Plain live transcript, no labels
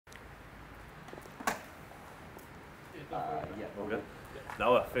Yeah, all good.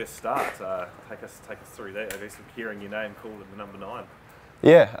 Noah, first start. Take us through that. I guess hearing your name called in the number 9.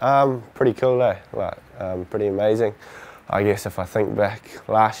 Yeah, pretty cool, eh? Pretty amazing. I guess if I think back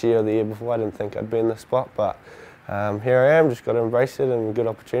last year or the year before, I didn't think I'd be in this spot, but here I am. Just got to embrace it, and a good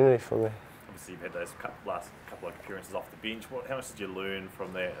opportunity for me. Obviously, you've had those last couple of appearances off the bench. How much did you learn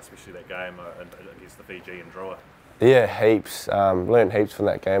from that, especially that game against the Fiji and Drua? Yeah, heaps. Learned heaps from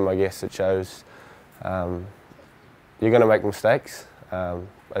that game. I guess it shows you're going to make mistakes.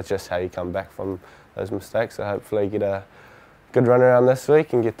 It's just how you come back from those mistakes. So hopefully get a good run around this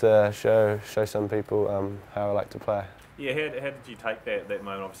week and get to show some people how I like to play. Yeah, how did you take that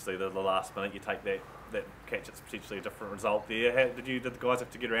moment? Obviously, the last minute you take that catch. It's potentially a different result there. Did the guys have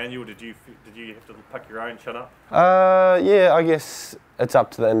to get around you, or did you have to pick your own chin up? Yeah, I guess it's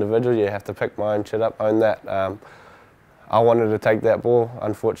up to the individual. You have to pick my own chin up, own that. I wanted to take that ball.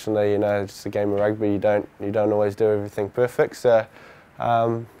 Unfortunately, it's just a game of rugby. You don't always do everything perfect. So,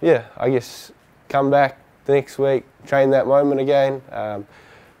 yeah, I guess come back the next week, train that moment again.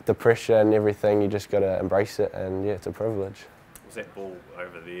 The pressure and everything, you just got to embrace it, and yeah, it's a privilege. Was that ball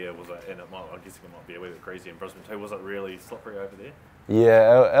over there? And I'm guessing it might be a wee bit crazy in Brisbane too. Was it really slippery over there?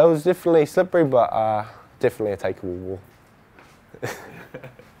 Yeah, it was definitely slippery, but definitely a takeable ball.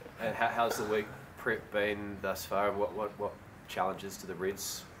 And how's the week prep been thus far? What challenges do the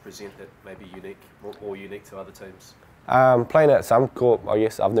Reds present that may be more unique to other teams? Playing at Suncorp, I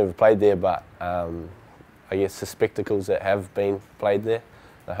guess I've never played there, but I guess the spectacles that have been played there,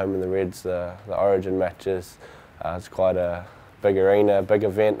 the home and the Reds, the Origin matches, it's quite a big arena, big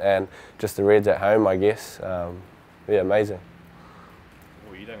event, and just the Reds at home, I guess. Yeah, amazing.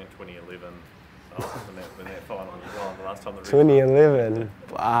 Well, you done in 2011 when that final was on the last time the Reds 2011,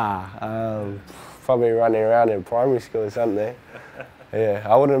 probably running around in primary school or something. Yeah,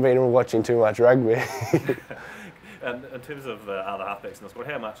 I wouldn't have been watching too much rugby. And in terms of the other halfbacks in the squad,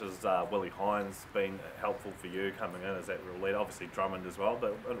 how much has Willie Hines been helpful for you coming in as that real leader? Obviously Drummond as well,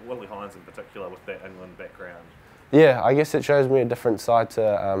 but Willie Hines in particular with that England background. Yeah, I guess it shows me a different side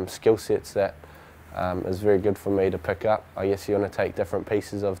to skill sets that is very good for me to pick up. I guess you want to take different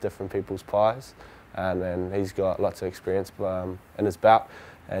pieces of different people's pies, and then he's got lots of experience in his belt,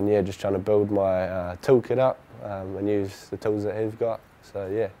 and yeah, just trying to build my toolkit up and use the tools that he's got. So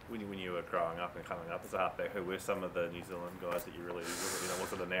yeah. When you were growing up and coming up as a halfback, who were some of the New Zealand guys that you really,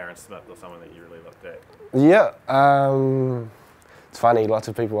 was it an Aaron Smith or someone that you really looked at? Yeah, it's funny, lots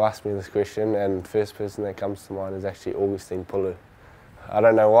of people ask me this question, and the first person that comes to mind is actually Augustine Pulu. I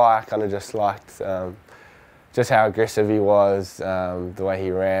don't know why, I kind of just liked just how aggressive he was, the way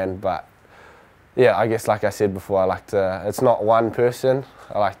he ran, but yeah, I guess like I said before, I like to, it's not one person.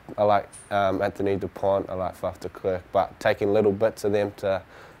 I like Anthony DuPont, I like Faf de Klerk, but taking little bits of them to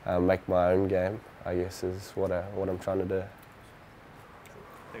make my own game, I guess, is what I'm trying to do.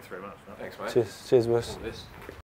 Thanks very much. Thanks, mate. Cheers, Wes.